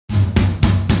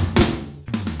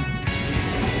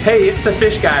Hey, it's the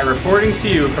Fish Guy reporting to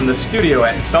you from the studio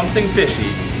at Something Fishy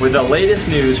with the latest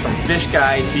news from Fish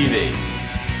Guy TV.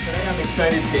 Today I'm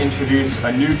excited to introduce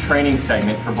a new training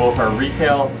segment for both our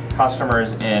retail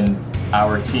customers and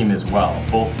our team as well.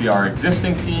 Both our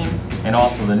existing team and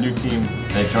also the new team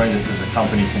that joined us as the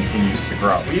company continues to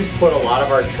grow. We've put a lot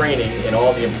of our training and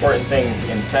all the important things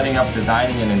in setting up,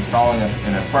 designing, and installing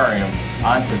an aquarium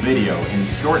onto video in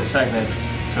short segments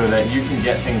so that you can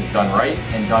get things done right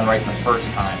and done right the first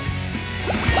time.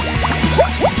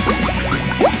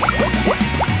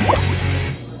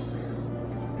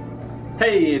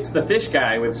 Hey, it's the Fish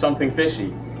Guy with Something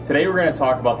Fishy. Today we're going to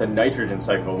talk about the nitrogen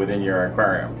cycle within your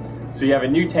aquarium. So you have a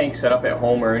new tank set up at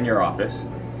home or in your office,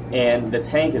 and the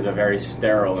tank is a very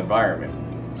sterile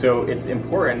environment. So it's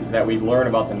important that we learn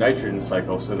about the nitrogen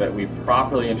cycle so that we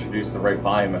properly introduce the right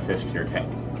volume of fish to your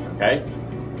tank, okay?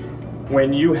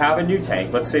 When you have a new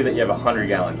tank, let's say that you have a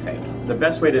 100-gallon tank, the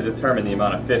best way to determine the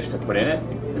amount of fish to put in it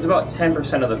is about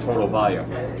 10% of the total volume.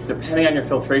 Depending on your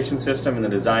filtration system and the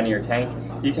design of your tank,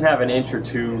 you can have an inch or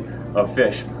two of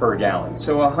fish per gallon.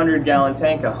 So a 100-gallon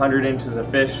tank, 100 inches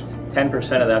of fish,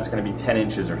 10% of that's going to be 10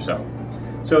 inches or so.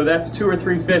 So that's 2 or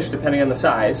 3 fish depending on the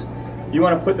size. You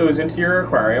want to put those into your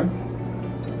aquarium,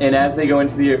 and as they go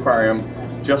into the aquarium,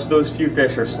 just those few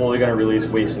fish are slowly going to release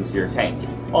waste into your tank.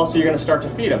 Also, you're going to start to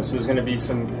feed them, so there's going to be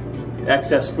some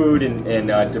excess food and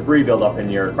debris buildup in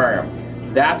your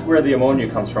aquarium. That's where the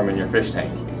ammonia comes from in your fish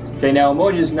tank. Okay, now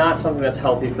ammonia is not something that's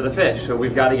healthy for the fish, so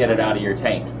we've got to get it out of your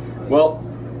tank. Well,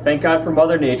 thank God for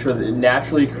Mother Nature that it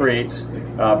naturally creates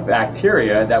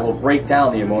bacteria that will break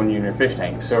down the ammonia in your fish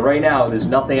tank. So right now, there's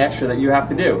nothing extra that you have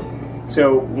to do.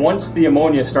 So once the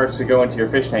ammonia starts to go into your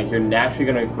fish tank, you're naturally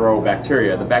going to grow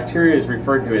bacteria. The bacteria is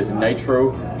referred to as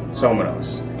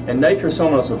Nitrosomonas. And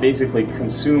Nitrosomonas will basically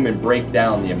consume and break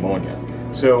down the ammonia.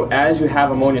 So as you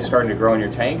have ammonia starting to grow in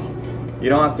your tank, you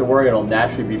don't have to worry, it'll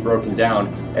naturally be broken down.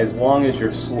 As long as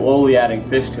you're slowly adding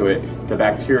fish to it, the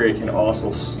bacteria can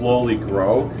also slowly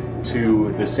grow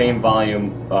to the same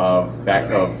volume of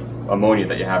ammonia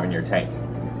that you have in your tank.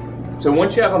 So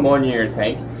once you have ammonia in your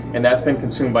tank, and that's been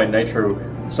consumed by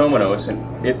Nitrosomonas,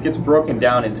 and it gets broken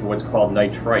down into what's called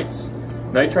nitrites.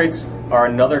 Nitrites are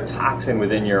another toxin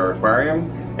within your aquarium,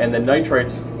 and the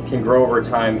nitrites can grow over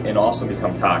time and also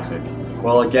become toxic.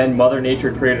 Well, again, Mother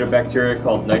Nature created a bacteria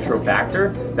called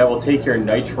Nitrobacter that will take your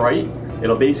nitrite,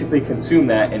 it'll basically consume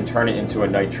that and turn it into a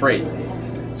nitrate.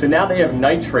 So now that you have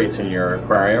nitrates in your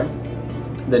aquarium,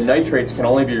 the nitrates can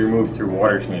only be removed through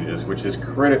water changes, which is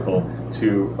critical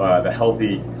to the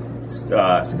healthy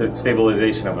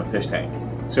stabilization of a fish tank.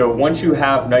 So once you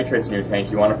have nitrates in your tank,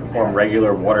 you want to perform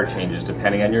regular water changes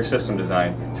depending on your system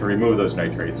design to remove those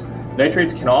nitrates.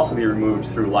 Nitrates can also be removed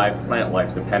through live plant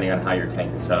life depending on how your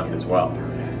tank is set up as well.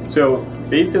 So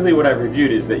basically what I've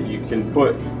reviewed is that you can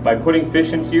by putting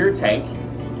fish into your tank,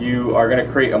 you are going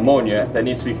to create ammonia that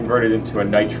needs to be converted into a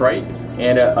nitrite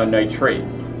and a nitrate.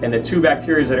 And the two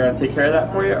bacteria that are going to take care of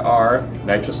that for you are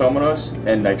Nitrosomonas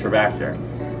and Nitrobacter.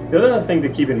 The other thing to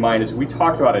keep in mind is we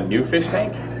talked about a new fish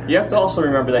tank. You have to also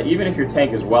remember that even if your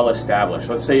tank is well established,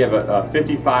 let's say you have a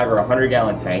 55 or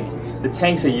 100-gallon tank, the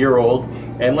tank's a year old,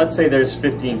 and let's say there's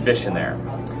 15 fish in there,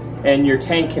 and your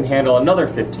tank can handle another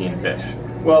 15 fish.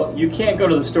 Well, you can't go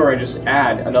to the store and just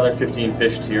add another 15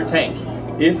 fish to your tank.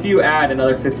 If you add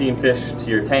another 15 fish to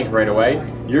your tank right away,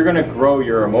 you're going to grow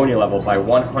your ammonia level by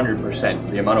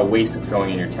 100%, the amount of waste that's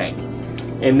going in your tank.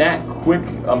 And that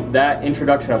that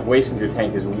introduction of waste into your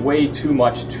tank is way too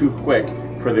much too quick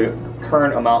for the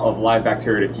current amount of live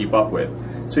bacteria to keep up with.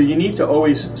 So you need to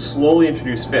always slowly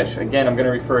introduce fish. Again, I'm going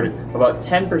to refer to about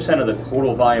 10% of the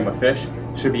total volume of fish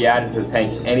should be added to the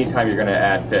tank anytime you're going to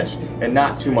add fish, and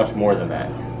not too much more than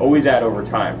that. Always add over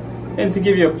time. And to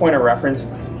give you a point of reference,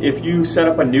 if you set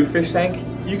up a new fish tank,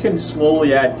 you can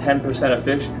slowly add 10% of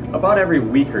fish about every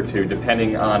week or two,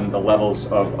 depending on the levels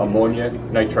of ammonia,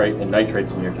 nitrite, and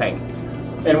nitrates in your tank.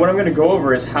 And what I'm going to go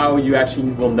over is how you actually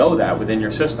will know that within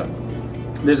your system.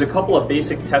 There's a couple of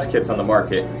basic test kits on the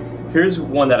market. Here's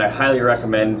one that I highly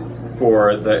recommend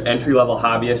for the entry-level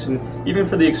hobbyist and even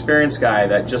for the experienced guy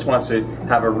that just wants to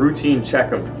have a routine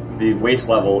check of the waste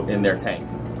level in their tank.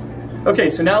 Okay,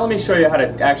 so now let me show you how to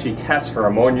actually test for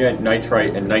ammonia,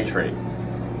 nitrite, and nitrate.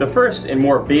 The first and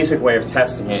more basic way of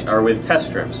testing it are with test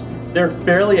strips. They're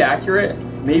fairly accurate,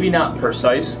 maybe not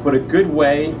precise, but a good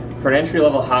way for an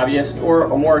entry-level hobbyist or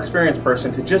a more experienced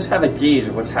person to just have a gauge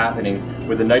of what's happening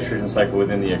with the nitrogen cycle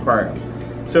within the aquarium.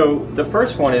 So the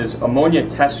first one is ammonia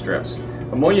test strips.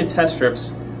 Ammonia test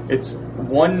strips, it's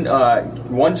one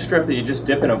strip that you just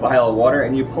dip in a vial of water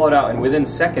and you pull it out, and within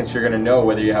seconds you're going to know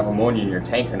whether you have ammonia in your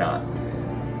tank or not.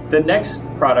 The next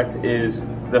product is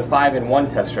the 5-in-1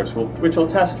 test strips, which will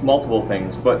test multiple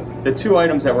things, but the two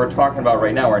items that we're talking about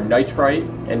right now are nitrite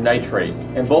and nitrate,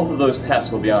 and both of those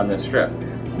tests will be on this strip.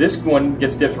 This one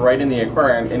gets dipped right in the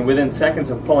aquarium, and within seconds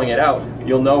of pulling it out,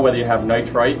 you'll know whether you have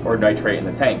nitrite or nitrate in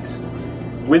the tanks.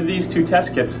 With these two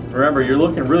test kits, remember, you're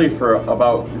looking really for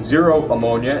about 0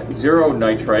 ammonia, 0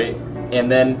 nitrite, and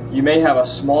then you may have a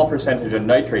small percentage of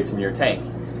nitrates in your tank.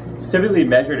 It's typically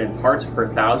measured in parts per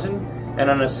thousand, and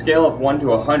on a scale of 1 to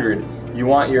 100, you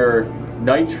want your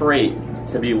nitrate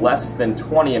to be less than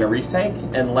 20 in a reef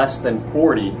tank and less than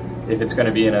 40 if it's going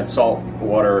to be in a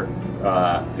saltwater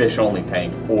fish-only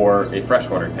tank or a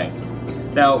freshwater tank.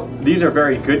 Now, these are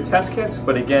very good test kits,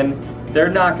 but again, they're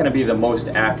not going to be the most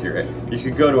accurate. You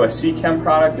could go to a Seachem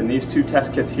product, and these two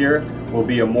test kits here will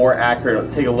be a more accurate. It'll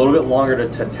take a little bit longer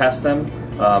to test them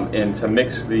and to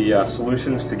mix the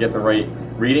solutions to get the right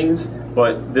readings,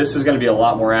 but this is going to be a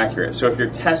lot more accurate. So if you're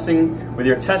testing with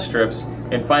your test strips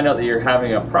and find out that you're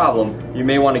having a problem, you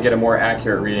may want to get a more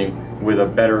accurate reading with a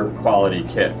better quality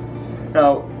kit.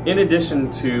 Now, in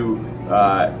addition to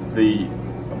the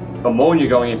ammonia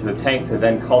going into the tank to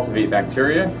then cultivate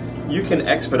bacteria, you can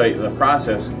expedite the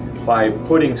process by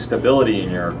putting stability in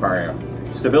your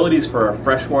aquarium. Stability is for a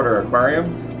freshwater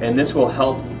aquarium, and this will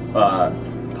help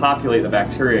populate the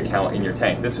bacteria count in your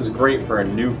tank. This is great for a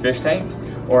new fish tank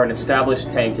or an established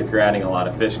tank if you're adding a lot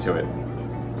of fish to it.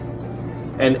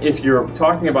 And if you're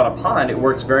talking about a pond, it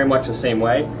works very much the same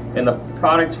way, and the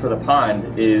product for the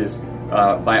pond is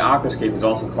by Aquascape is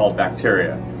also called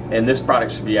Bacteria, and this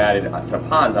product should be added to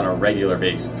ponds on a regular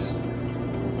basis.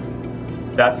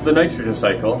 That's the nitrogen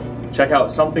cycle. Check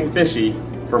out Something Fishy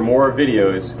for more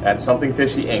videos at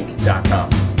somethingfishyinc.com.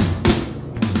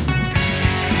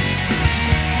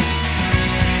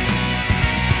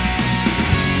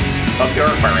 Love your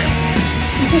aquarium.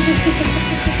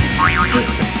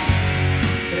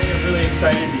 Today I'm really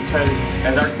excited because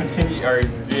as our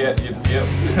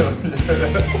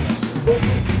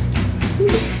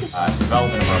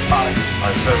development of our products,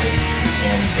 our service,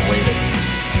 and the way that we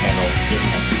handle fish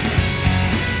tanks.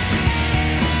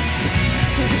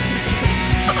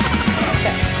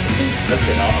 That's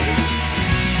good.